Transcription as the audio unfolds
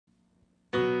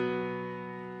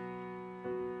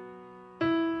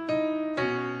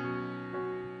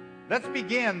Let's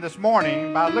begin this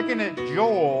morning by looking at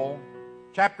Joel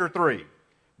chapter 3,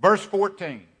 verse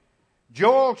 14.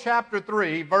 Joel chapter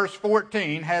 3, verse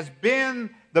 14 has been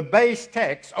the base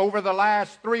text over the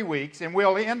last 3 weeks, and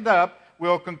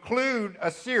we'll conclude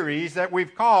a series that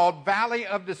we've called Valley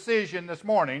of Decision this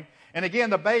morning. And again,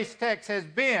 the base text has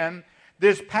been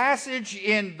this passage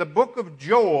in the book of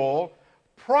Joel,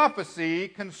 prophecy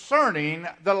concerning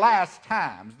the last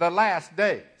times, the last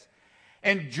days.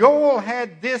 And Joel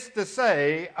had this to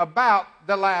say about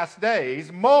the last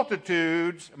days: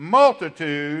 multitudes,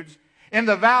 multitudes in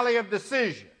the valley of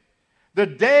decision. The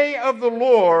day of the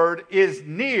Lord is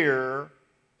near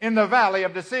in the valley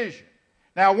of decision.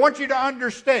 Now I want you to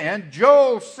understand,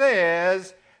 Joel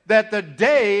says that the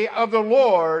day of the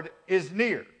Lord is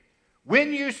near.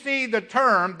 When you see the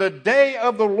term, the day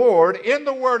of the Lord, in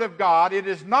the Word of God, it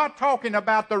is not talking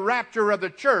about the rapture of the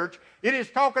church. It is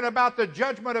talking about the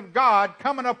judgment of God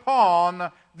coming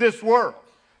upon this world.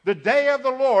 The day of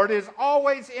the Lord is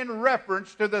always in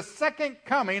reference to the second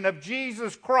coming of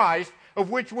Jesus Christ, of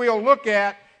which we'll look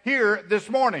at here this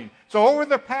morning. So over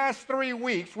the past 3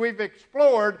 weeks, we've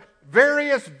explored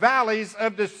various valleys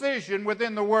of decision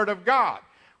within the Word of God.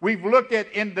 We've looked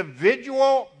at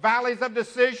individual valleys of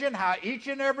decision, how each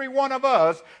and every one of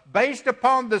us, based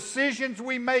upon decisions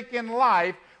we make in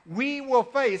life, we will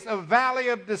face a valley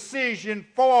of decision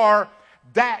for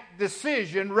that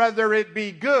decision, whether it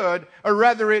be good or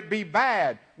whether it be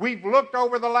bad. We've looked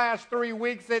over the last 3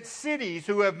 weeks at cities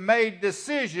who have made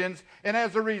decisions and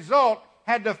as a result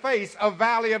had to face a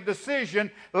valley of decision.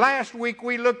 Last week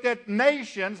we looked at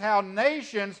nations, how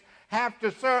nations have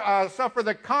to suffer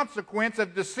the consequence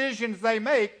of decisions they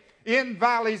make in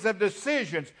valleys of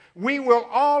decisions. We will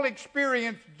all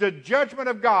experience the judgment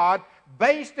of God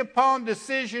based upon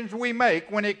decisions we make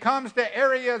when it comes to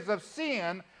areas of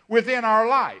sin within our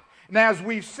life. Now, as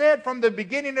we've said from the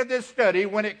beginning of this study,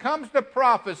 when it comes to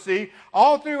prophecy,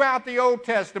 all throughout the Old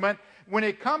Testament, when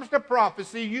it comes to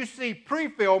prophecy, you see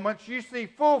pre-fulfillments, you see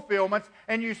fulfillments,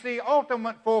 and you see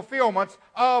ultimate fulfillments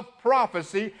of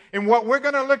prophecy. And what we're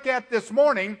going to look at this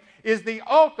morning is the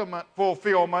ultimate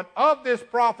fulfillment of this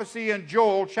prophecy in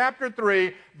Joel chapter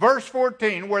 3, verse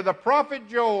 14, where the prophet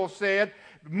Joel said,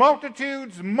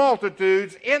 multitudes,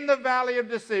 multitudes in the valley of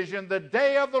decision, the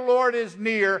day of the Lord is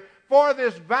near for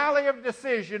this valley of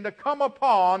decision to come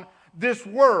upon this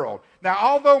world. Now,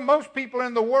 although most people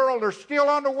in the world are still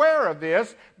unaware of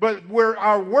this, but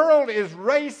our world is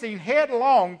racing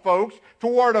headlong, folks,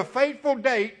 toward a fateful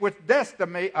date with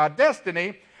destiny,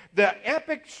 the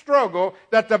epic struggle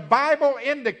that the Bible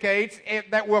indicates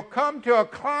that will come to a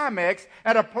climax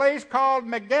at a place called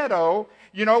Megiddo,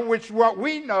 which what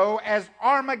we know as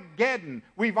Armageddon.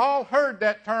 We've all heard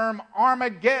that term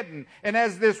Armageddon. And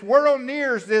as this world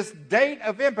nears this date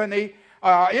of infamy,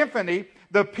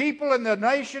 the people and the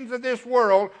nations of this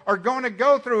world are going to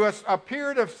go through a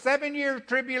period of 7-year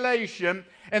tribulation,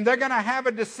 and they're going to have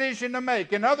a decision to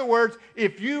make. In other words,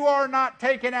 if you are not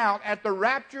taken out at the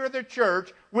rapture of the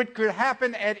church, which could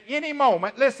happen at any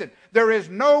moment, listen, there is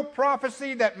no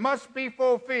prophecy that must be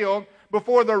fulfilled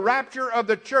before the rapture of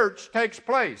the church takes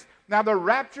place. Now, the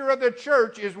rapture of the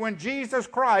church is when Jesus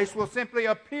Christ will simply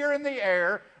appear in the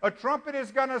air. A trumpet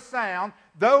is going to sound.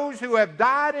 Those who have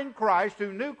died in Christ,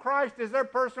 who knew Christ as their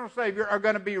personal Savior, are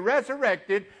going to be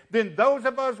resurrected. Then those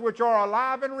of us which are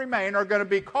alive and remain are going to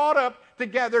be caught up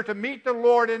together to meet the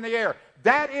Lord in the air.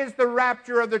 That is the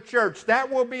rapture of the church. That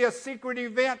will be a secret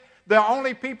event. The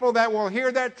only people that will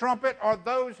hear that trumpet are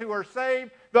those who are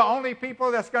saved. The only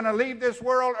people that's going to leave this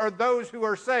world are those who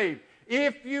are saved.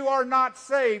 If you are not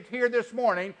saved here this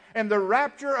morning and the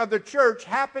rapture of the church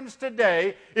happens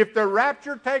today, if the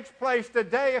rapture takes place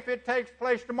today, if it takes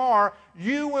place tomorrow,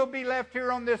 you will be left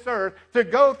here on this earth to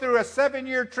go through a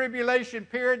 7-year tribulation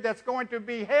period that's going to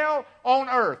be hell on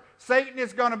earth. Satan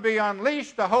is going to be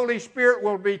unleashed. The Holy Spirit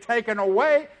will be taken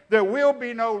away. There will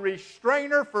be no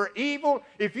restrainer for evil.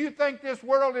 If you think this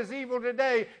world is evil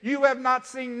today, you have not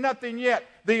seen nothing yet.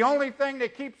 The only thing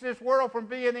that keeps this world from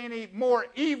being any more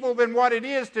evil than what it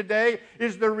is today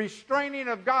is the restraining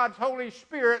of God's Holy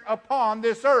Spirit upon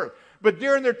this earth. But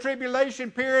during the tribulation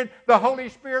period, the Holy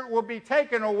Spirit will be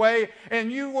taken away,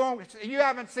 and you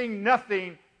haven't seen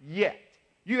nothing yet.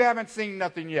 You haven't seen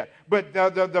nothing yet. But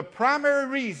the primary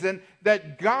reason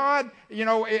that God,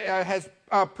 has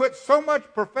put so much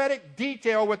prophetic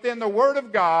detail within the Word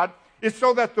of God is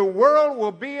so that the world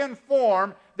will be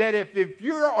informed that if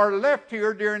you are left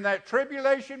here during that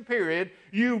tribulation period,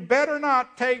 you better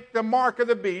not take the mark of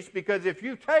the beast, because if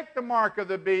you take the mark of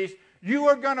the beast, you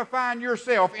are going to find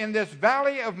yourself in this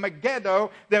valley of Megiddo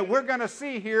that we're going to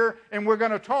see here and we're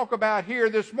going to talk about here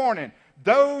this morning.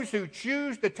 those who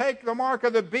choose to take the mark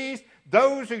of the beast,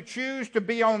 those who choose to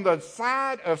be on the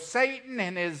side of Satan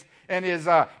and his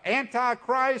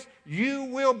Antichrist, you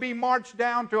will be marched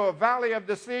down to a valley of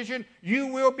decision. You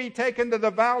will be taken to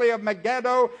the valley of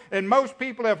Megiddo. And most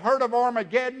people have heard of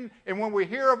Armageddon. And when we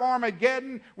hear of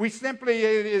Armageddon,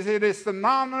 it is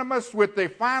synonymous with the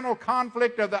final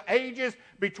conflict of the ages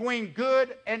between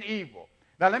good and evil.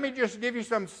 Now, let me just give you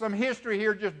some history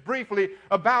here just briefly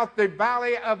about the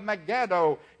Valley of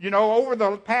Megiddo. You know, over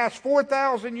the past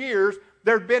 4,000 years,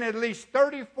 there have been at least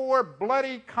 34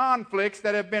 bloody conflicts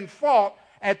that have been fought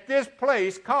at this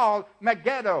place called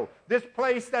Megiddo. This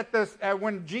place that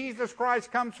when Jesus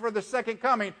Christ comes for the second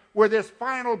coming, where this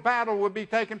final battle will be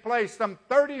taking place. Some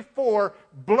 34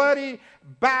 bloody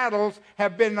battles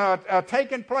have been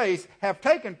taken place,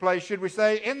 should we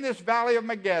say, in this valley of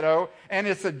Megiddo and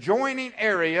its adjoining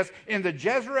areas in the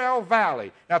Jezreel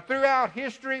Valley. Now, throughout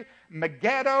history,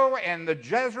 Megiddo and the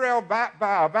Jezreel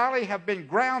Valley have been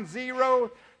ground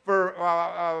zero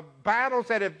for battles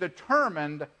that have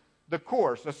determined the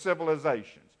course of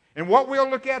civilizations. And what we'll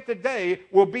look at today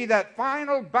will be that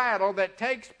final battle that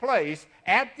takes place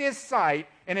at this site.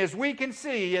 And as we can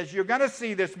see, as you're going to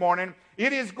see this morning,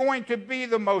 it is going to be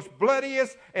the most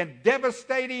bloodiest and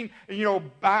devastating,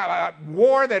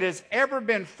 war that has ever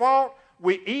been fought.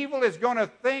 Evil is going to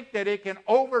think that it can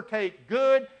overtake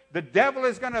good. The devil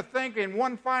is going to think in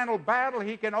one final battle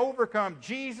he can overcome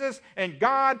Jesus and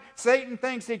God. Satan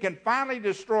thinks he can finally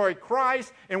destroy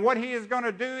Christ. And what he is going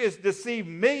to do is deceive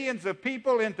millions of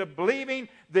people into believing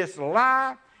this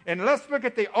lie. And let's look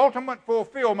at the ultimate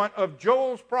fulfillment of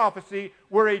Joel's prophecy,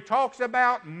 where he talks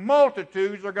about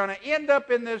multitudes are going to end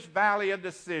up in this valley of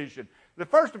decision.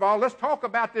 First of all, let's talk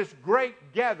about this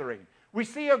great gathering. We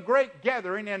see a great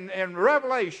gathering in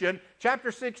Revelation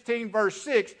chapter 16, verse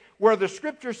 6, where the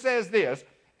Scripture says this,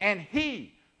 and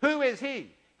he, who is he?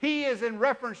 He is in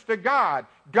reference to God.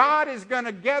 God is going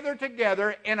to gather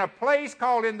together in a place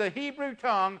called in the Hebrew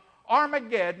tongue,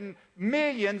 Armageddon,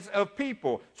 millions of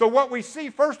people. So what we see,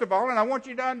 first of all, and I want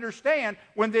you to understand,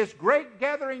 when this great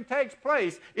gathering takes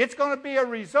place, it's going to be a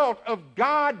result of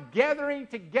God gathering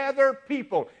together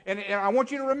people. And I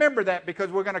want you to remember that, because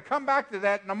we're going to come back to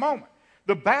that in a moment.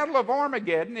 The Battle of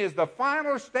Armageddon is the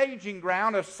final staging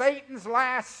ground of Satan's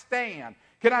last stand.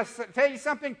 Can I tell you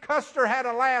something? Custer had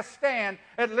a last stand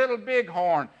at Little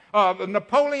Bighorn.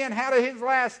 Napoleon had his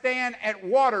last stand at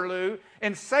Waterloo.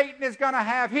 And Satan is going to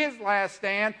have his last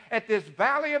stand at this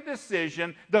valley of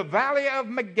decision, the valley of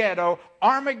Megiddo,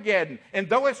 Armageddon. And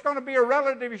though it's going to be a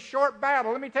relatively short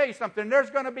battle, let me tell you something.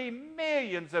 There's going to be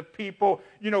millions of people,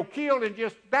 killed in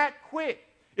just that quick.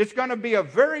 It's going to be a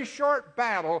very short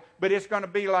battle, but it's going to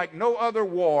be like no other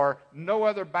war, no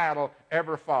other battle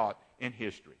ever fought in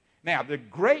history. Now, the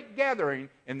great gathering,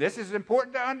 and this is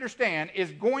important to understand,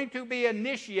 is going to be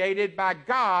initiated by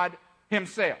God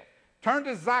himself. Turn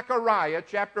to Zechariah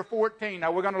chapter 14.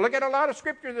 Now, we're going to look at a lot of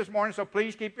scripture this morning, so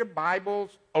please keep your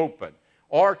Bibles open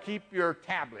or keep your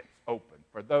tablets open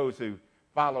for those who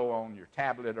follow on your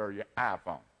tablet or your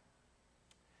iPhone.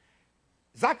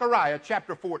 Zechariah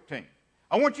chapter 14.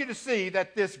 I want you to see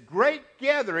that this great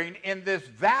gathering in this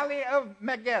valley of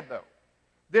Megiddo,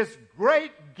 this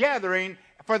great gathering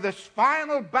for this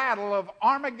final battle of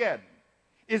Armageddon,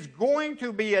 is going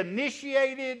to be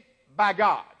initiated by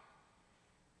God.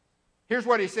 Here's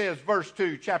what he says, verse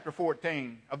 2, chapter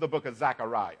 14 of the book of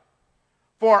Zechariah.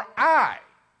 For I,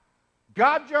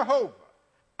 God Jehovah,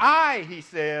 he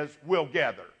says, will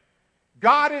gather.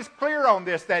 God is clear on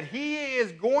this, that he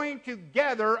is going to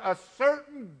gather a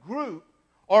certain group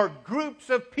or groups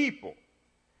of people.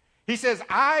 He says,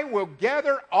 I will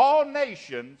gather all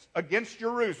nations against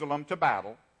Jerusalem to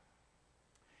battle,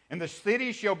 and the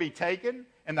city shall be taken,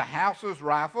 and the houses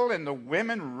rifled, and the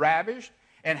women ravished,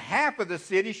 and half of the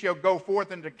city shall go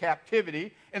forth into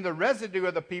captivity, and the residue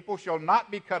of the people shall not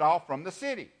be cut off from the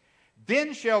city.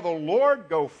 Then shall the Lord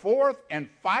go forth and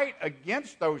fight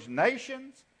against those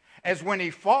nations, as when he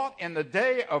fought in the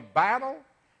day of battle.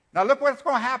 Now look what's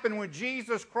going to happen when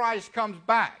Jesus Christ comes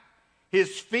back.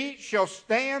 His feet shall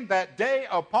stand that day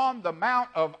upon the Mount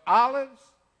of Olives,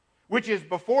 which is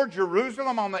before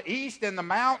Jerusalem on the east, and the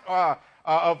Mount of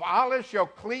Olives shall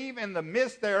cleave in the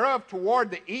midst thereof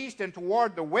toward the east and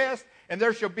toward the west, and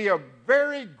there shall be a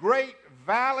very great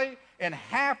valley, and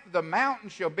half the mountain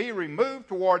shall be removed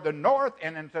toward the north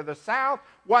and into the south.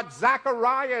 What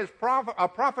Zechariah is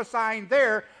prophesying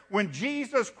there, when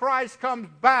Jesus Christ comes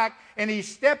back and he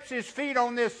steps his feet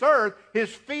on this earth,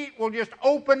 his feet will just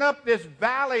open up this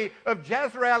valley of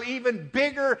Jezreel even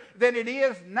bigger than it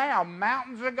is now.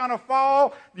 Mountains are going to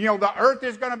fall. The earth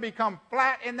is going to become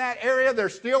flat in that area. There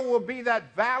still will be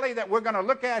that valley that we're going to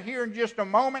look at here in just a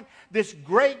moment. This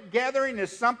great gathering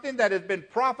is something that has been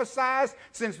prophesied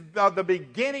since the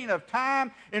beginning of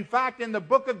time. In fact, in the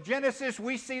book of Genesis,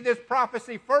 we see this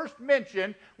prophecy first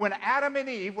mentioned when Adam and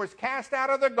Eve was cast out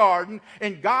of the garden,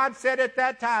 and God said at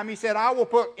that time, he said, I will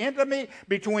put enmity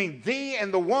between thee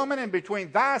and the woman, and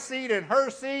between thy seed and her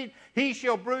seed. He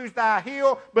shall bruise thy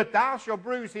heel, but thou shalt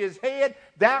bruise his head.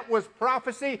 That was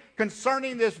prophecy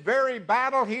concerning this very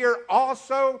battle here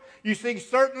also. You see,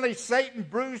 certainly Satan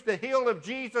bruised the heel of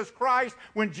Jesus Christ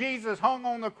when Jesus hung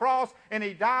on the cross and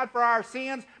he died for our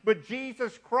sins. But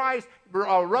Jesus Christ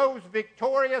rose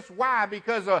victorious. Why?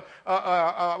 Because a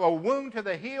wound to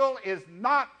the heel is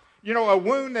not, a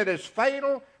wound that is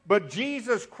fatal. But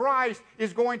Jesus Christ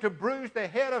is going to bruise the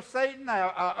head of Satan.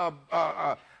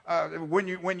 When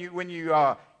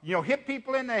you hit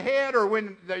people in the head, or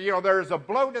when there's a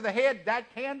blow to the head,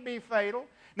 that can be fatal.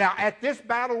 Now, at this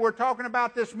battle we're talking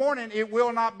about this morning, it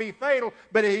will not be fatal,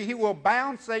 but he will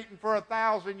bound Satan for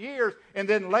 1,000 years, and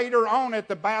then later on at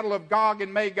the battle of Gog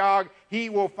and Magog, he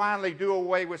will finally do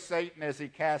away with Satan as he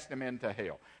cast him into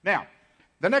hell. Now,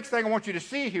 the next thing I want you to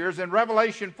see here is in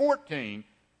Revelation 14.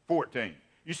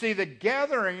 You see, the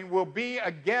gathering will be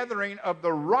a gathering of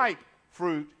the ripe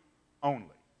fruit only.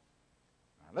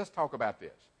 Now, let's talk about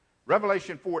this.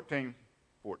 Revelation 14.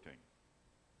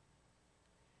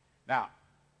 Now,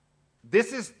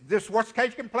 this what's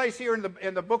taking place here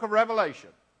in the book of Revelation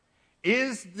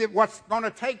is what's going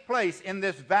to take place in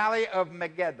this valley of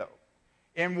Megiddo,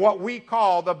 in what we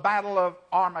call the battle of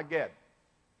Armageddon.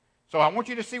 So I want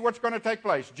you to see what's going to take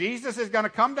place. Jesus is going to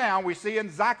come down. We see in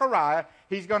Zechariah,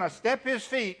 he's going to step his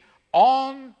feet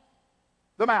on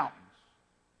the mountains.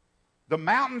 The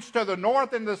mountains to the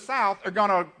north and the south are going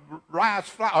to rise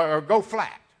flat, or go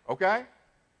flat, okay?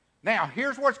 Now,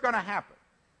 here's what's going to happen.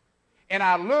 And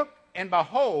I looked, and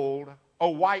behold, a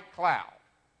white cloud.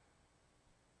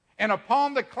 And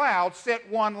upon the cloud sat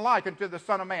one like unto the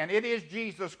Son of Man. It is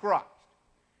Jesus Christ.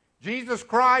 Jesus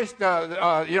Christ,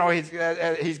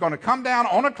 he's going to come down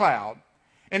on a cloud,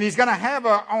 and he's going to have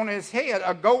on his head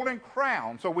a golden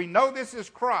crown. So we know this is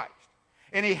Christ.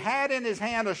 And he had in his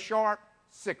hand a sharp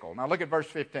sickle. Now look at verse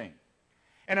 15.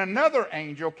 And another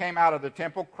angel came out of the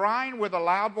temple, crying with a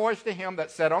loud voice to him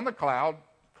that sat on the cloud,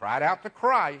 cried out to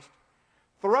Christ,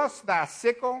 Thrust thy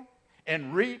sickle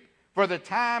and reap, for the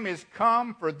time is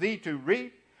come for thee to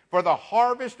reap, for the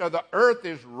harvest of the earth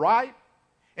is ripe.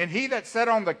 And he that sat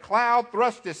on the cloud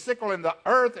thrust his sickle in the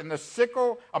earth, and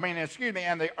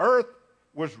the earth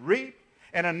was reaped.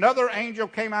 And another angel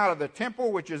came out of the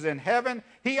temple which is in heaven,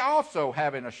 he also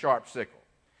having a sharp sickle.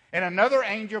 And another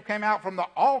angel came out from the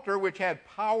altar which had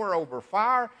power over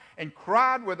fire, and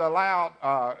cried with a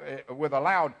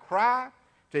loud cry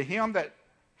to him that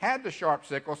had the sharp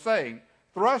sickle, saying,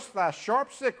 Thrust thy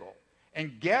sharp sickle,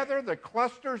 and gather the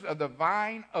clusters of the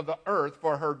vine of the earth,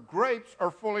 for her grapes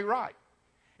are fully ripe.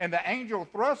 And the angel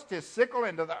thrust his sickle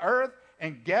into the earth,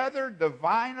 and gathered the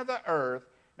vine of the earth.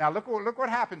 Now look what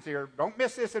happens here. Don't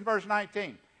miss this in verse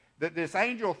 19. That this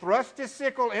angel thrust his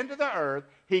sickle into the earth,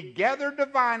 he gathered the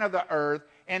vine of the earth,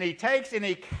 and he takes and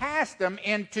he casts them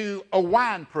into a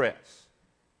wine press.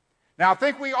 Now I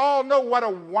think we all know what a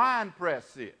wine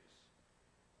press is.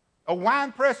 A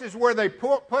wine press is where they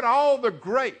put all the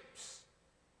grapes.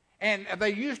 And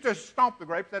they used to stomp the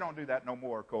grapes. They don't do that no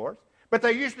more, of course. But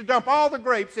they used to dump all the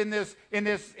grapes in this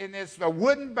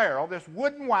wooden barrel, this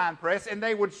wooden wine press, and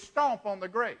they would stomp on the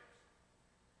grapes.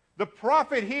 The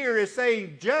prophet here is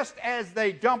saying, just as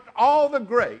they dumped all the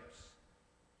grapes,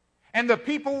 and the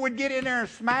people would get in there and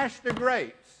smash the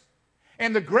grapes,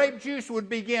 and the grape juice would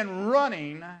begin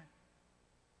running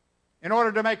in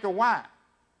order to make the wine.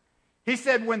 He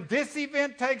said, when this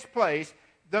event takes place,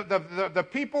 the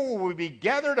people will be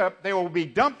gathered up, they will be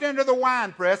dumped into the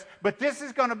wine press, but this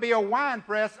is going to be a wine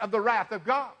press of the wrath of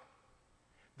God.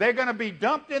 They're going to be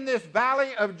dumped in this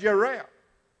valley of Jezreel.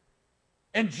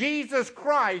 And Jesus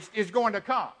Christ is going to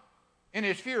come in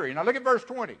his fury. Now look at verse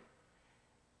 20.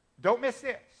 Don't miss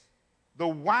this. The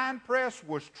winepress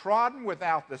was trodden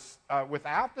without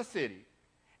the city,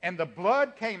 and the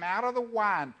blood came out of the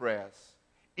winepress,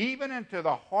 even into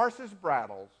the horses'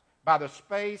 bridles, by the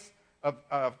space of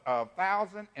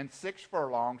 1,006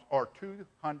 furlongs, or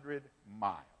 200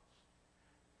 miles.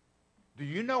 Do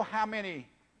you know how many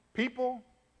people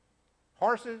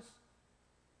horses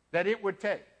that it would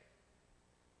take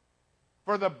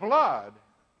for the blood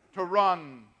to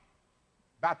run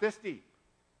about this deep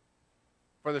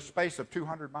for the space of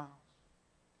 200 miles.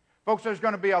 Folks, there's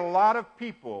going to be a lot of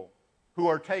people who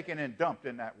are taken and dumped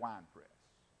in that wine press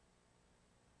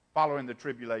following the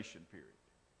tribulation period.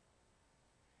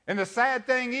 And the sad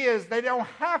thing is, they don't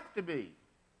have to be.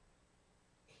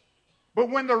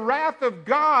 But when the wrath of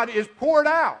God is poured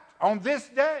out on this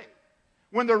day,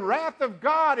 when the wrath of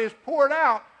God is poured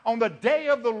out on the day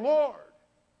of the Lord,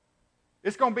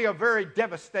 it's going to be a very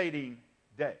devastating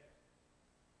day.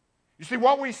 You see,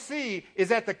 what we see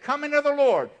is at the coming of the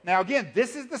Lord. Now, again,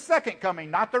 this is the second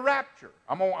coming, not the rapture.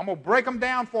 I'm going to break them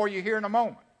down for you here in a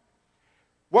moment.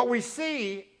 What we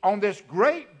see on this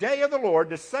great day of the Lord,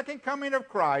 the second coming of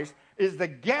Christ, is the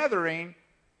gathering,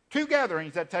 two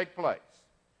gatherings that take place.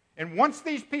 And once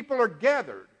these people are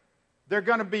gathered, they're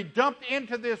going to be dumped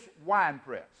into this wine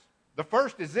press. The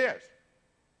first is this.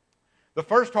 The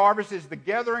first harvest is the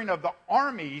gathering of the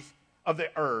armies of the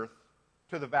earth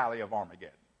to the valley of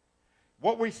Armageddon.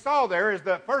 What we saw there is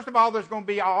that, first of all, there's going to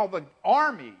be all the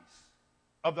armies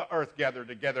of the earth gathered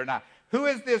together. Now, who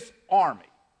is this army?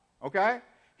 Okay?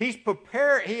 He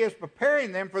is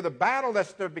preparing them for the battle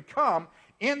that's to become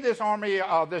in this army,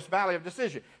 this valley of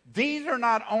decision. These are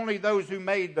not only those who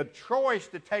made the choice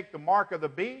to take the mark of the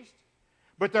beast,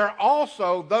 but they're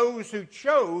also those who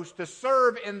chose to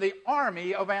serve in the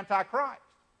army of Antichrist.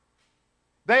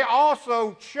 They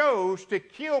also chose to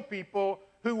kill people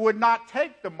who would not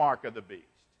take the mark of the beast.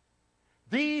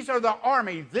 These are the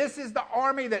army. This is the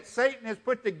army that Satan has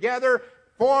put together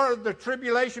for the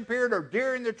tribulation period or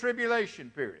during the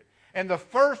tribulation period. And the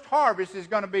first harvest is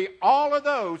going to be all of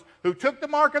those who took the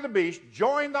mark of the beast,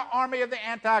 joined the army of the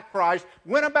Antichrist,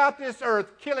 went about this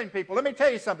earth killing people. Let me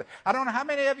tell you something. I don't know how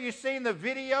many of you seen the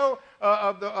video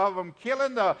of them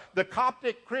killing the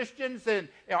Coptic Christians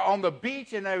on the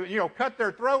beach, and they cut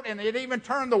their throat, and it even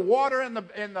turned the water in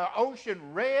the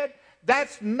ocean red.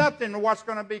 That's nothing to what's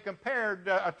going to be compared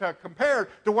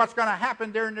to what's going to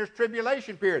happen during this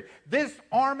tribulation period. This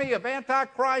army of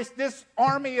Antichrist, this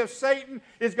army of Satan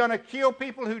is going to kill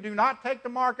people who do not take the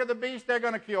mark of the beast. They're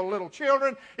going to kill little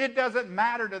children. It doesn't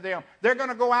matter to them. They're going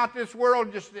to go out this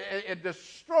world just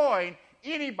destroying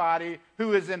anybody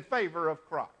who is in favor of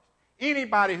Christ.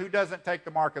 Anybody who doesn't take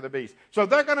the mark of the beast. So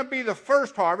they're going to be the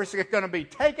first harvest. It's going to be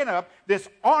taken up, this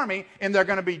army, and they're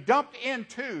going to be dumped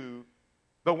into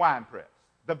the wine press,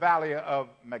 the valley of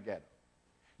Megiddo.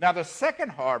 Now, the second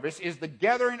harvest is the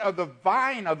gathering of the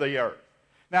vine of the earth.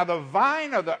 Now, the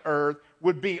vine of the earth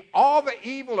would be all the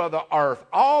evil of the earth,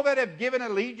 all that have given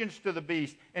allegiance to the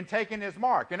beast and taken his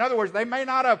mark. In other words, they may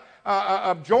not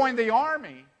have joined the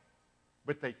army,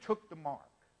 but they took the mark.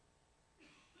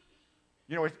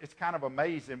 You know, it's kind of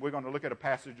amazing. We're going to look at a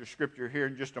passage of Scripture here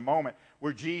in just a moment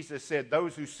where Jesus said,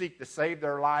 those who seek to save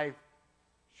their life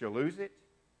shall lose it.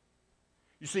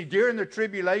 You see, during the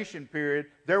tribulation period,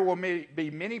 there will be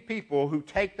many people who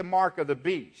take the mark of the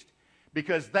beast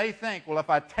because they think, well, if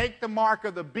I take the mark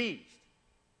of the beast,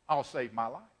 I'll save my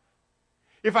life.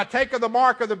 If I take the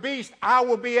mark of the beast, I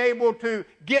will be able to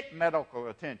get medical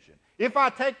attention. If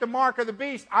I take the mark of the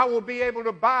beast, I will be able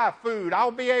to buy food. I'll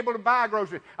be able to buy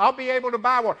groceries. I'll be able to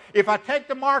buy water. If I take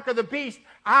the mark of the beast,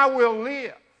 I will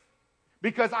live.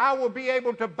 Because I will be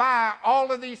able to buy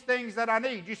all of these things that I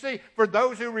need. You see, for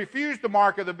those who refuse the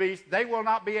mark of the beast, they will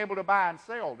not be able to buy and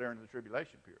sell during the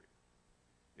tribulation period.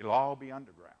 It'll all be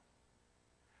underground.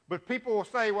 But people will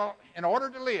say, well, in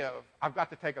order to live, I've got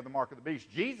to take up the mark of the beast.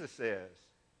 Jesus says,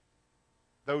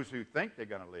 those who think they're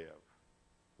going to live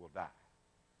will die.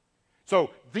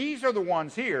 So these are the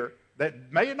ones here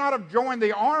that may not have joined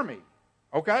the army,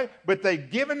 okay? But they've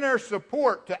given their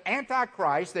support to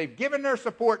Antichrist. They've given their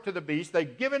support to the beast.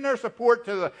 They've given their support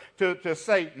to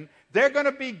Satan. They're going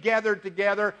to be gathered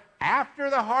together after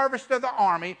the harvest of the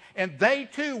army, and they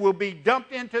too will be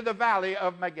dumped into the valley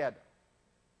of Megiddo.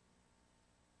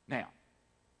 Now,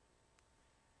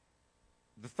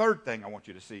 the third thing I want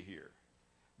you to see here,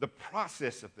 the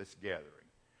process of this gathering.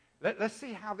 Let's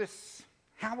see how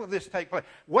will this take place?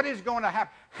 What is going to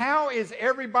happen? How is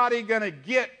everybody going to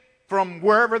get from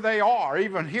wherever they are,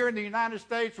 even here in the United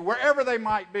States, wherever they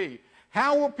might be?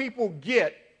 How will people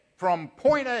get from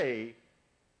point A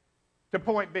to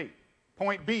point B?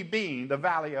 Point B being the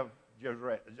valley of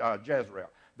Jezreel,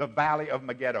 the valley of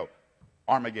Megiddo,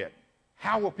 Armageddon.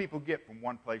 How will people get from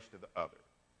one place to the other?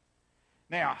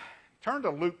 Now, turn to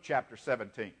Luke chapter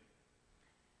 17.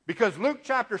 Because Luke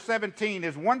chapter 17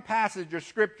 is one passage of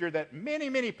Scripture that many,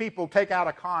 many people take out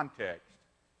of context.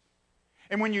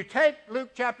 And when you take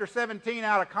Luke chapter 17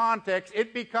 out of context,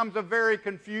 it becomes a very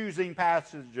confusing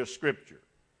passage of Scripture.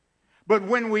 But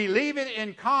when we leave it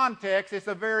in context, it's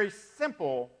a very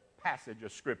simple passage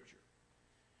of Scripture.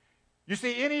 You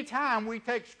see, any time we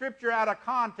take Scripture out of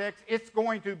context, it's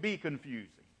going to be confusing.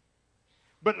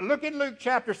 But look at Luke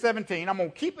chapter 17. I'm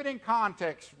going to keep it in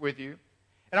context with you,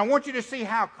 and I want you to see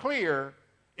how clear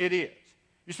it is.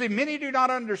 You see, many do not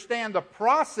understand the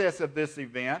process of this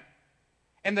event,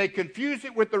 and they confuse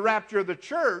it with the rapture of the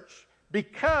church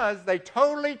because they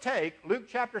totally take Luke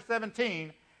chapter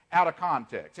 17 out of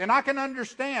context. And I can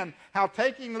understand how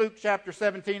taking Luke chapter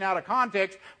 17 out of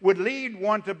context would lead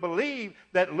one to believe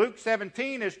that Luke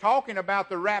 17 is talking about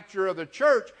the rapture of the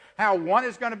church, how one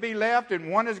is going to be left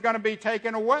and one is going to be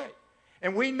taken away.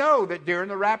 And we know that during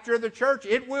the rapture of the church,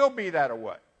 it will be that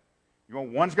way. You know,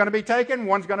 one's going to be taken,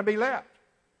 one's going to be left.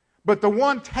 But the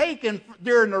one taken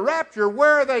during the rapture,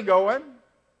 where are they going?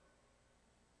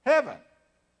 Heaven.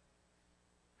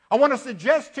 I want to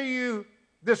suggest to you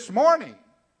this morning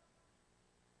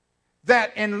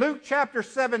that in Luke chapter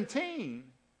 17,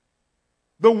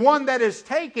 the one that is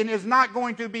taken is not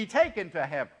going to be taken to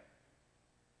heaven.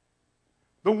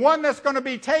 The one that's going to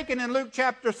be taken in Luke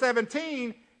chapter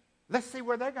 17, let's see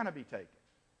where they're going to be taken,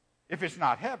 if it's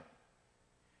not heaven.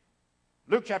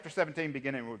 Luke chapter 17,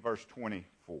 beginning with verse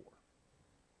 24.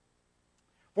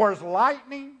 For as the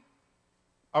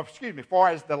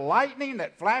lightning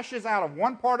that flashes out of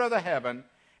one part of the heaven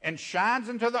and shines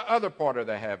into the other part of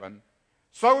the heaven,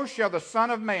 so shall the Son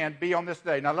of Man be on this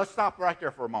day. Now let's stop right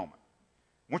there for a moment.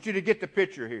 I want you to get the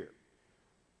picture here.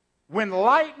 When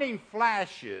lightning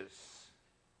flashes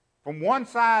from one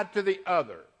side to the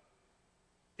other,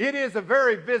 it is a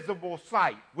very visible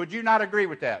sight. Would you not agree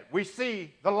with that? We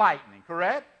see the lightning,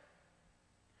 correct?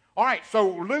 All right,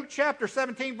 so Luke chapter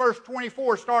 17, verse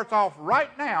 24 starts off right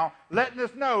now letting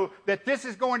us know that this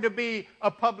is going to be a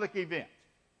public event.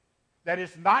 That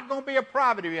it's not going to be a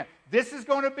private event. This is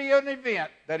going to be an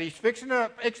event that he's fixing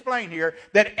to explain here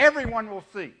that everyone will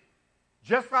see.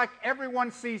 Just like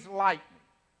everyone sees lightning.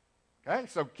 Okay,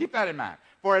 so keep that in mind.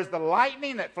 For as the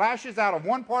lightning that flashes out of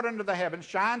one part under the heaven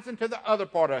shines into the other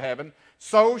part of heaven,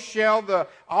 so shall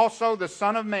also the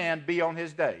Son of Man be on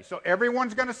his day. So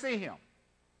everyone's going to see him.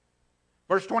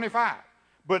 Verse 25.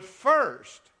 But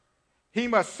first, he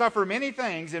must suffer many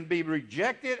things and be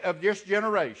rejected of this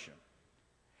generation.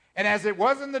 And as it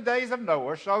was in the days of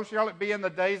Noah, so shall it be in the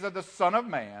days of the Son of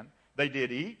Man. They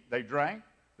did eat, they drank,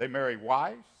 they married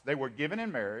wives, they were given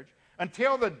in marriage,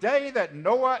 until the day that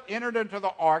Noah entered into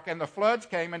the ark and the floods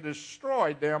came and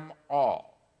destroyed them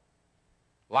all.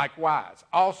 Likewise,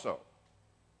 also,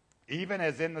 even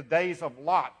as in the days of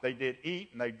Lot, they did eat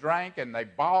and they drank and they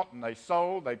bought and they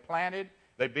sold, they planted,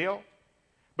 they built.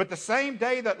 But the same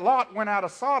day that Lot went out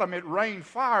of Sodom, it rained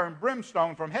fire and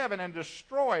brimstone from heaven and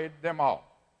destroyed them all.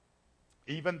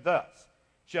 Even thus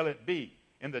shall it be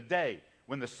in the day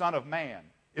when the Son of Man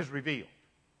is revealed.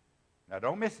 Now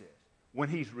don't miss it. When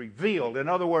he's revealed, in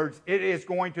other words, it is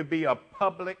going to be a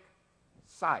public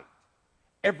sight.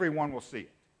 Everyone will see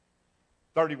it.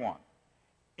 31.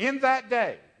 In that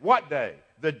day, what day?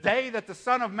 The day that the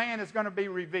Son of Man is going to be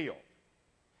revealed.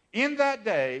 In that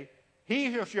day,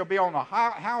 he shall be on the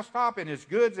housetop, and his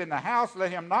goods in the house,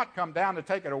 let him not come down to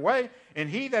take it away. And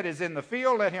he that is in the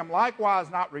field, let him likewise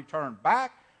not return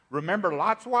back. Remember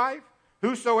Lot's wife?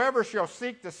 Whosoever shall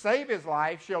seek to save his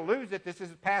life shall lose it. This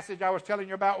is a passage I was telling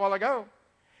you about a while ago.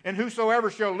 And whosoever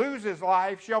shall lose his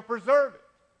life shall preserve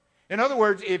it. In other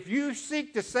words, if you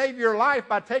seek to save your life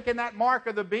by taking that mark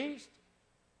of the beast,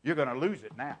 you're going to lose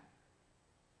it now.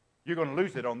 You're going to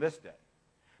lose it on this day.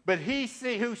 But who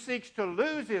seeks to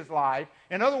lose his life,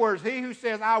 in other words, he who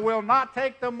says, I will not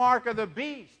take the mark of the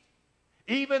beast,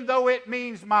 even though it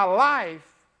means my life,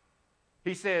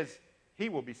 he says, he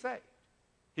will be saved.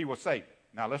 He will save it.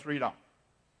 Now let's read on.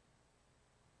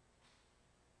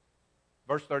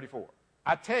 Verse 34.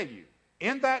 I tell you,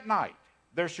 in that night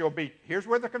there shall be, here's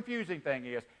where the confusing thing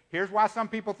is. Here's why some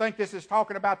people think this is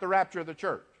talking about the rapture of the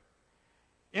church.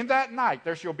 In that night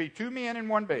there shall be two men in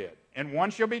one bed, and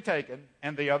one shall be taken,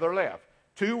 and the other left.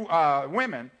 Two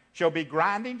women shall be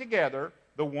grinding together,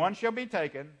 the one shall be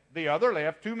taken, the other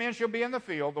left. Two men shall be in the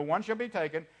field, the one shall be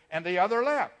taken, and the other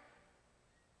left.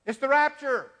 It's the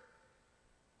rapture.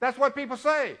 That's what people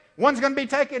say. One's going to be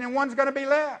taken and one's going to be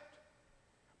left.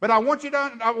 But I want you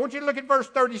to look at verse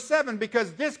 37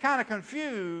 because this kind of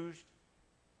confused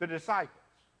the disciples.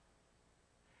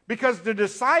 Because the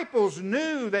disciples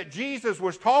knew that Jesus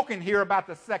was talking here about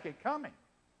the second coming.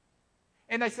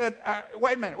 And they said,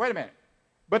 wait a minute.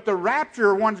 But the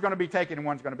rapture, one's going to be taken and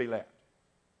one's going to be left.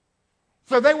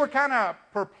 So they were kind of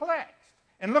perplexed.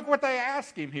 And look what they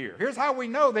asked him here. Here's how we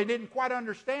know they didn't quite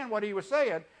understand what he was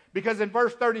saying. Because in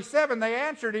verse 37, they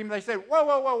answered him. They said, whoa,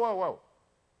 whoa, whoa, whoa, whoa.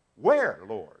 Where,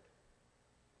 Lord?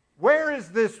 Where is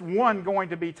this one going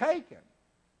to be taken?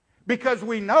 Because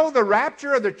we know the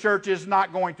rapture of the church is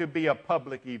not going to be a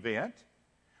public event.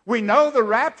 We know the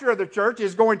rapture of the church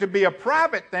is going to be a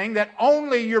private thing that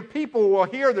only your people will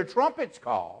hear the trumpets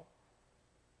call.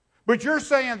 But you're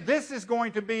saying this is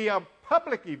going to be a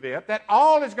public event that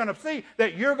all is going to see,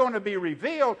 that you're going to be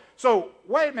revealed. So,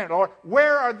 wait a minute, Lord,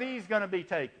 where are these going to be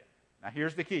taken? Now,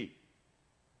 here's the key.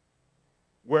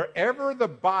 Wherever the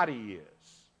body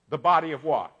is, the body of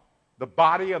what? The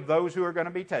body of those who are going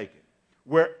to be taken.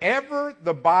 Wherever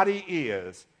the body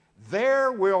is,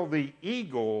 there will the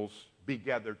eagles be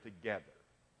gathered together.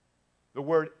 The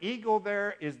word eagle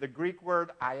there is the Greek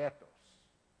word aetos.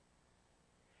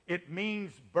 It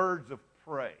means birds of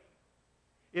prey.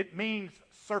 It means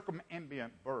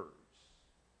circumambient birds.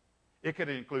 It could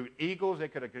include eagles, it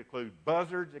could include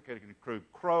buzzards, it could include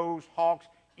crows, hawks,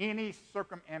 any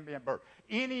circumambient bird.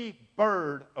 Any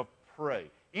bird of prey.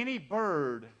 Any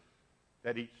bird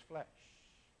that eats flesh.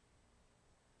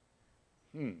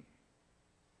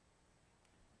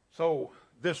 So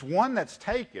this one that's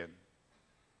taken,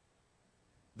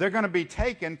 they're going to be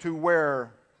taken to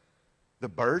where the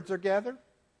birds are gathered.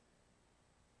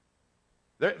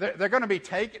 They're going to be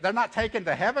taken. They're not taken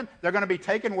to heaven. They're going to be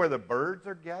taken where the birds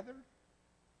are gathered.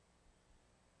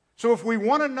 So if we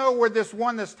want to know where this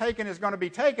one that's taken is going to be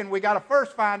taken, we got to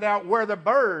first find out where the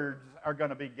birds are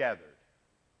going to be gathered.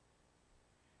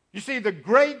 You see, the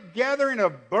great gathering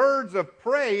of birds of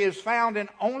prey is found in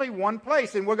only one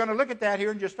place, and we're going to look at that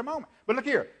here in just a moment. But look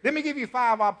here. Let me give you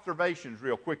 5 observations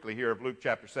real quickly here of Luke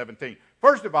chapter 17.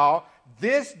 First of all,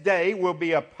 this day will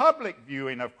be a public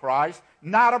viewing of Christ,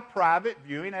 not a private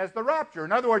viewing as the rapture.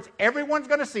 In other words, everyone's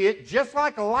going to see it just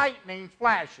like lightning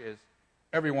flashes.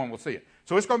 Everyone will see it.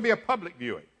 So it's going to be a public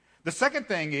viewing. The second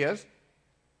thing is,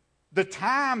 the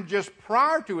time just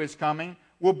prior to his coming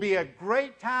will be a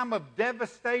great time of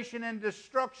devastation and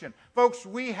destruction. Folks,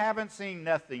 we haven't seen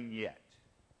nothing yet.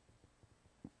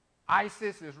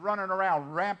 ISIS is running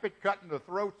around rampant, cutting the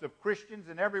throats of Christians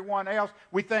and everyone else.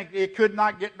 We think it could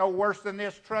not get no worse than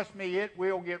this. Trust me, it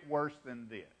will get worse than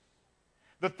this.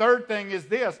 The third thing is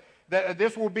this, that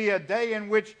this will be a day in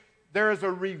which there is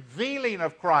a revealing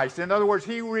of Christ. In other words,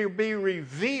 he will be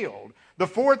revealed. The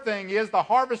fourth thing is the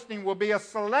harvesting will be a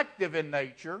selective in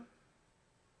nature.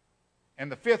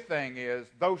 And the fifth thing is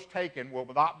those taken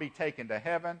will not be taken to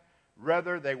heaven.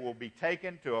 Rather, they will be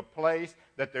taken to a place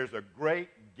that there's a great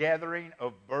gathering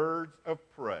of birds of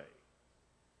prey.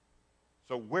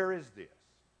 So where is this?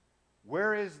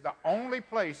 Where is the only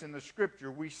place in the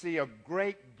Scripture we see a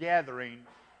great gathering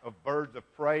of birds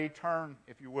of prey? Turn,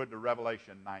 if you would, to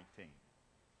Revelation 19.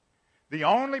 The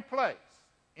only place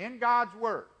in God's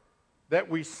Word that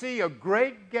we see a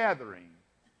great gathering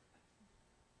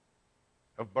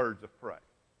of birds of prey.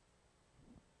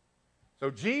 So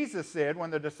Jesus said,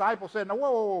 when the disciples said, "No,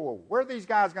 whoa, whoa, whoa, whoa, where are these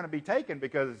guys going to be taken?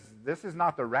 Because this is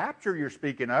not the rapture you're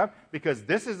speaking of, because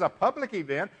this is a public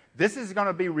event. This is going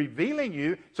to be revealing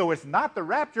you, so it's not the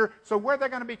rapture. So where are they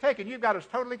going to be taken? You've got us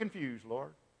totally confused,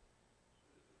 Lord."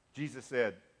 Jesus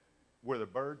said, where the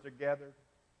birds are gathered,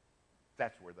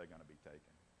 that's where they're going to be taken.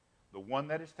 The one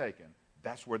that is taken,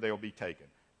 that's where they'll be taken.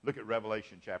 Look at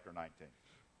Revelation chapter 19.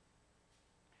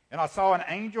 "And I saw an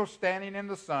angel standing in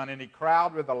the sun, and he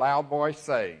cried with a loud voice,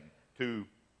 saying," to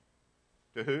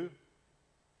who?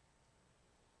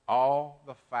 "All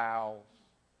the fowls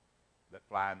that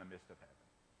fly in the midst of heaven."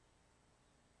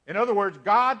 In other words,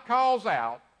 God calls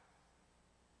out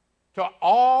to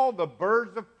all the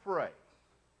birds of prey.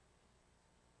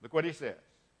 Look what he says.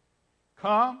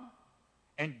 "Come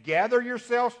and gather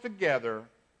yourselves together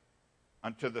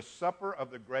unto the supper of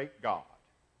the great God,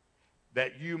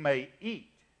 that you may eat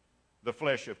the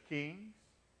flesh of kings,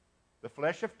 the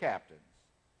flesh of captains,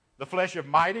 the flesh of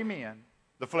mighty men,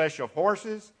 the flesh of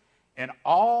horses, and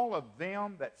all of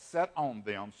them that sat on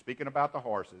them," speaking about the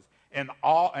horses, and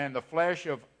the flesh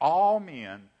of all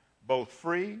men, both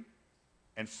free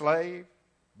and slave,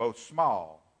 both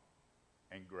small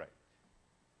and great."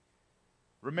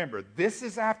 Remember, this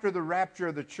is after the rapture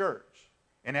of the church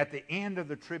and at the end of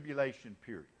the tribulation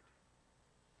period.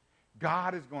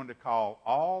 God is going to call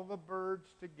all the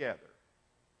birds together.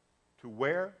 To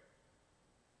where?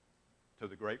 To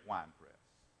the great winepress.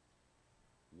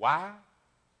 Why?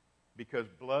 Because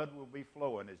blood will be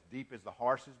flowing as deep as the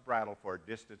horse's bridle for a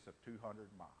distance of 200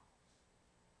 miles.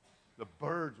 The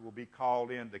birds will be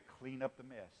called in to clean up the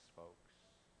mess, folks.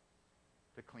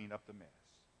 To clean up the mess.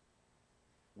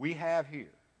 We have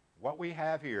here What we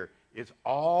have here is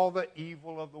all the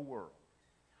evil of the world.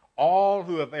 All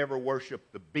who have ever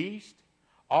worshiped the beast,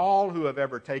 all who have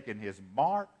ever taken his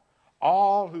mark,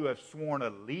 all who have sworn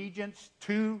allegiance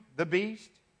to the beast,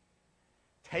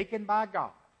 taken by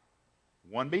God.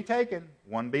 One be taken,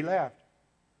 one be left.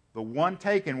 The one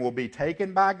taken will be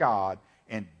taken by God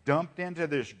and dumped into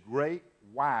this great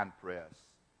winepress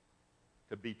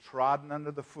to be trodden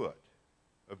under the foot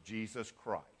of Jesus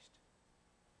Christ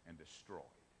and destroyed.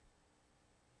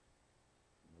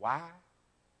 Why?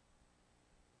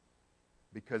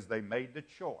 Because they made the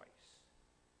choice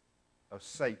of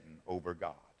Satan over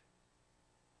God.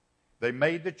 They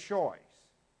made the choice,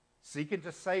 seeking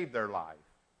to save their life,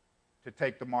 to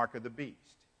take the mark of the beast.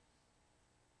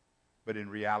 But in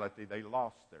reality, they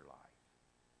lost their life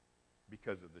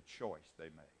because of the choice they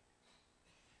made.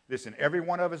 Listen, every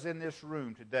one of us in this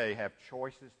room today have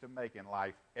choices to make in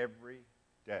life every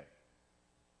day.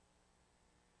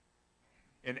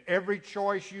 And every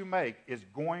choice you make is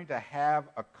going to have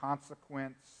a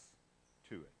consequence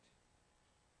to it.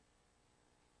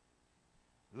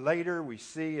 Later, we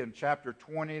see in chapter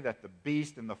 20 that the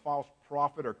beast and the false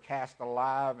prophet are cast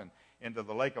alive and into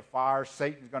the lake of fire.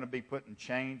 Satan's going to be put in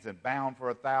chains and bound for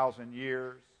 1,000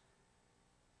 years.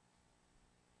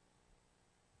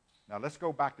 Now, let's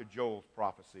go back to Joel's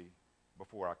prophecy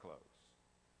before I close.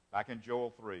 Back in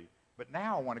Joel 3. But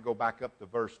now I want to go back up to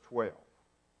verse 12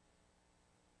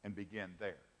 and begin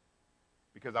there.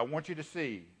 Because I want you to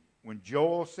see, when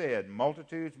Joel said,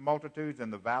 multitudes, multitudes in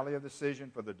the valley of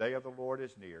decision, for the day of the Lord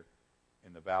is near,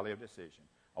 in the valley of decision,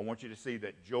 I want you to see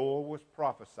that Joel was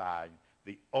prophesying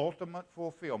the ultimate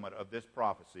fulfillment of this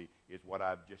prophecy is what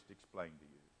I've just explained to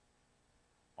you.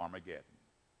 Armageddon.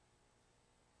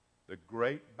 The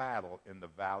great battle in the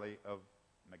valley of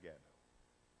Megiddo.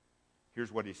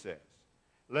 Here's what he says.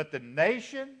 Let the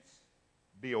nations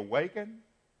be awakened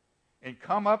and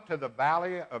come up to the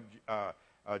valley of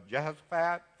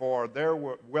Jehoshaphat, for there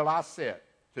will I sit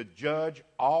to judge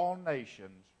all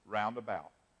nations round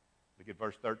about. Look at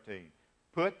verse 13.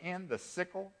 Put in the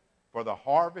sickle, for the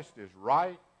harvest is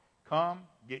ripe. Come,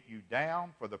 get you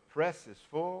down, for the press is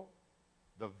full.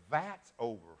 The vats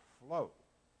overflow.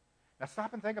 Now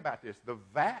stop and think about this. The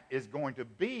vat is going to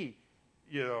be,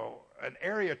 an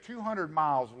area 200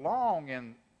 miles long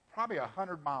and probably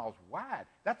 100 miles wide.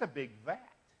 That's a big vat.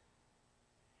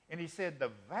 And he said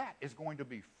the vat is going to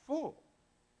be full.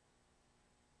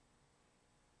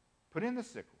 Put in the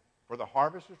sickle, for the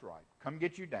harvest is ripe. Come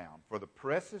get you down, for the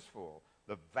press is full.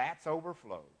 The vats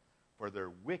overflow, for their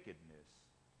wickedness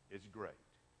is great.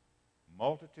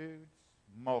 Multitudes,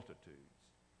 multitudes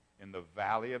in the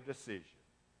valley of decision.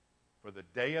 For the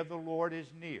day of the Lord is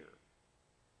near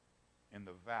in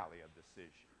the valley of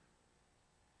decision.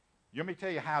 Let me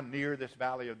tell you how near this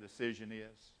valley of decision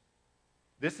is.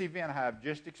 This event I have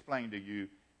just explained to you,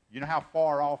 you know how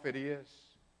far off it is?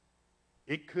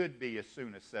 It could be as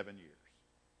soon as 7 years.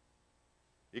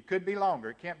 It could be longer.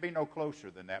 It can't be no closer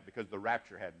than that because the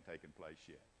rapture hadn't taken place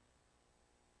yet.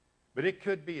 But it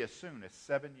could be as soon as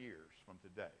 7 years from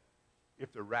today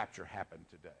if the rapture happened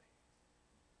today.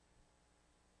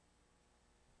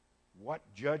 What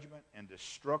judgment and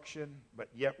destruction, but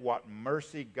yet what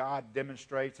mercy God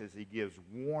demonstrates as he gives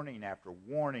warning after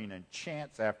warning and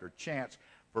chance after chance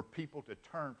for people to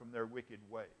turn from their wicked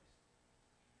ways.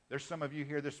 There's some of you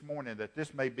here this morning that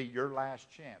this may be your last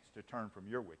chance to turn from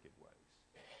your wicked ways.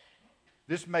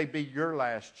 This may be your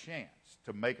last chance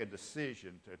to make a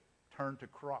decision to turn to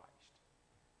Christ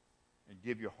and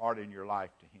give your heart and your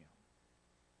life to him.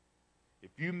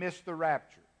 If you miss the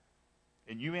rapture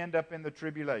and you end up in the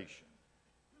tribulation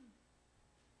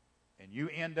and you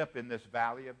end up in this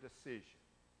valley of decision,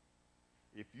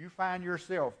 if you find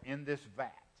yourself in this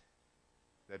vat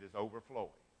that is overflowing,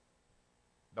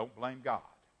 don't blame God,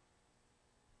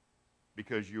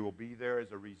 because you will be there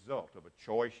as a result of a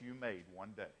choice you made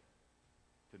one day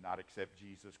to not accept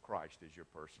Jesus Christ as your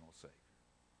personal Savior.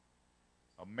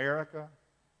 America,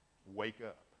 wake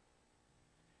up.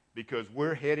 Because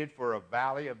we're headed for a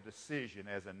valley of decision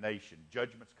as a nation.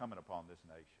 Judgment's coming upon this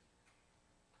nation.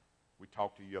 We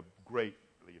talked to you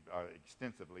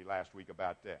extensively last week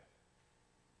about that.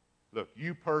 Look,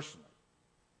 you personally,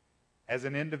 as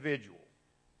an individual,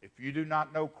 if you do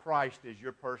not know Christ as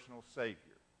your personal Savior,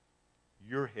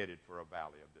 you're headed for a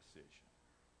valley of decision.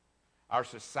 Our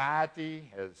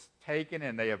society has taken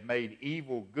and they have made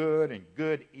evil good and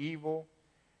good evil.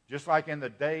 Just like in the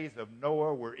days of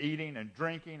Noah, we're eating and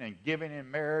drinking and giving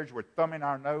in marriage. We're thumbing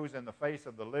our nose in the face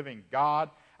of the living God.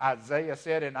 Isaiah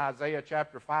said in Isaiah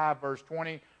chapter 5, verse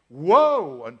 20,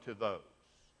 woe unto those.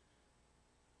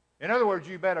 In other words,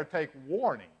 you better take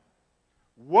warning.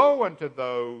 Woe unto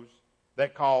those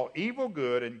that call evil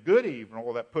good and good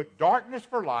evil, that put darkness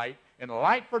for light and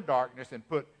light for darkness, and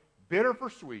put bitter for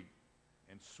sweet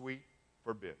and sweet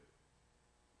for bitter.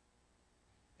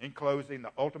 In closing,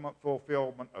 the ultimate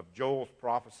fulfillment of Joel's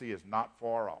prophecy is not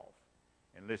far off.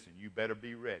 And listen, you better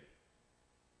be ready.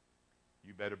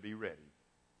 You better be ready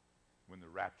when the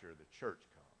rapture of the church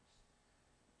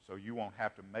comes. So you won't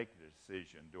have to make the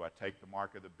decision, do I take the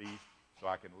mark of the beast so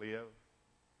I can live?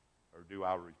 Or do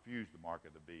I refuse the mark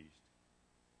of the beast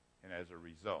and as a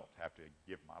result have to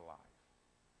give my life?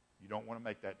 You don't want to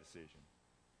make that decision.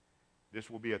 This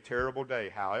will be a terrible day.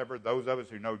 However, those of us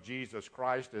who know Jesus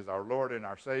Christ as our Lord and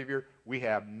our Savior, we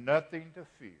have nothing to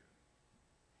fear.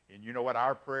 And you know what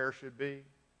our prayer should be?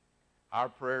 Our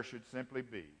prayer should simply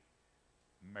be,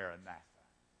 Maranatha.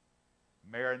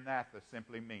 Maranatha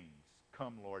simply means,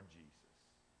 come Lord Jesus.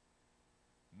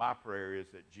 My prayer is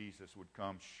that Jesus would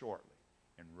come shortly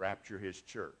and rapture his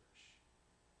church.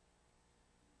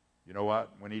 You know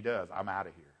what? When he does, I'm out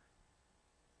of here.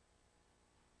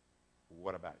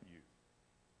 What about you?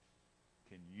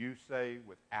 Can you say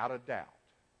without a doubt,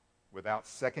 without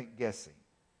second guessing,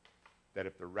 that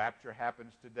if the rapture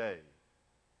happens today,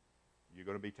 you're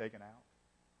going to be taken out?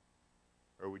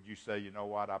 Or would you say, you know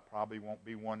what, I probably won't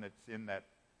be one that's in that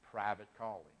private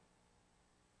calling,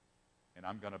 and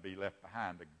I'm going to be left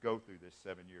behind to go through this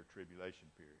 7-year tribulation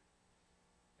period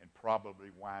and probably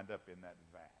wind up in that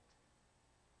vat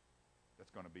that's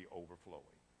going to be overflowing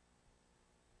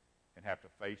and have to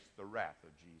face the wrath of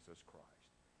Jesus Christ?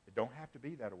 It don't have to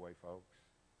be that way, folks.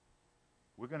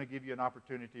 We're going to give you an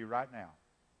opportunity right now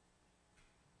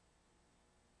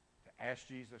to ask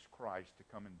Jesus Christ to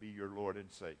come and be your Lord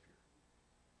and Savior,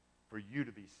 for you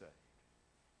to be saved,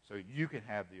 so you can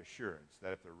have the assurance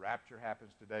that if the rapture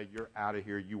happens today, you're out of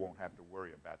here. You won't have to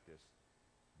worry about this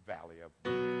valley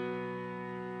of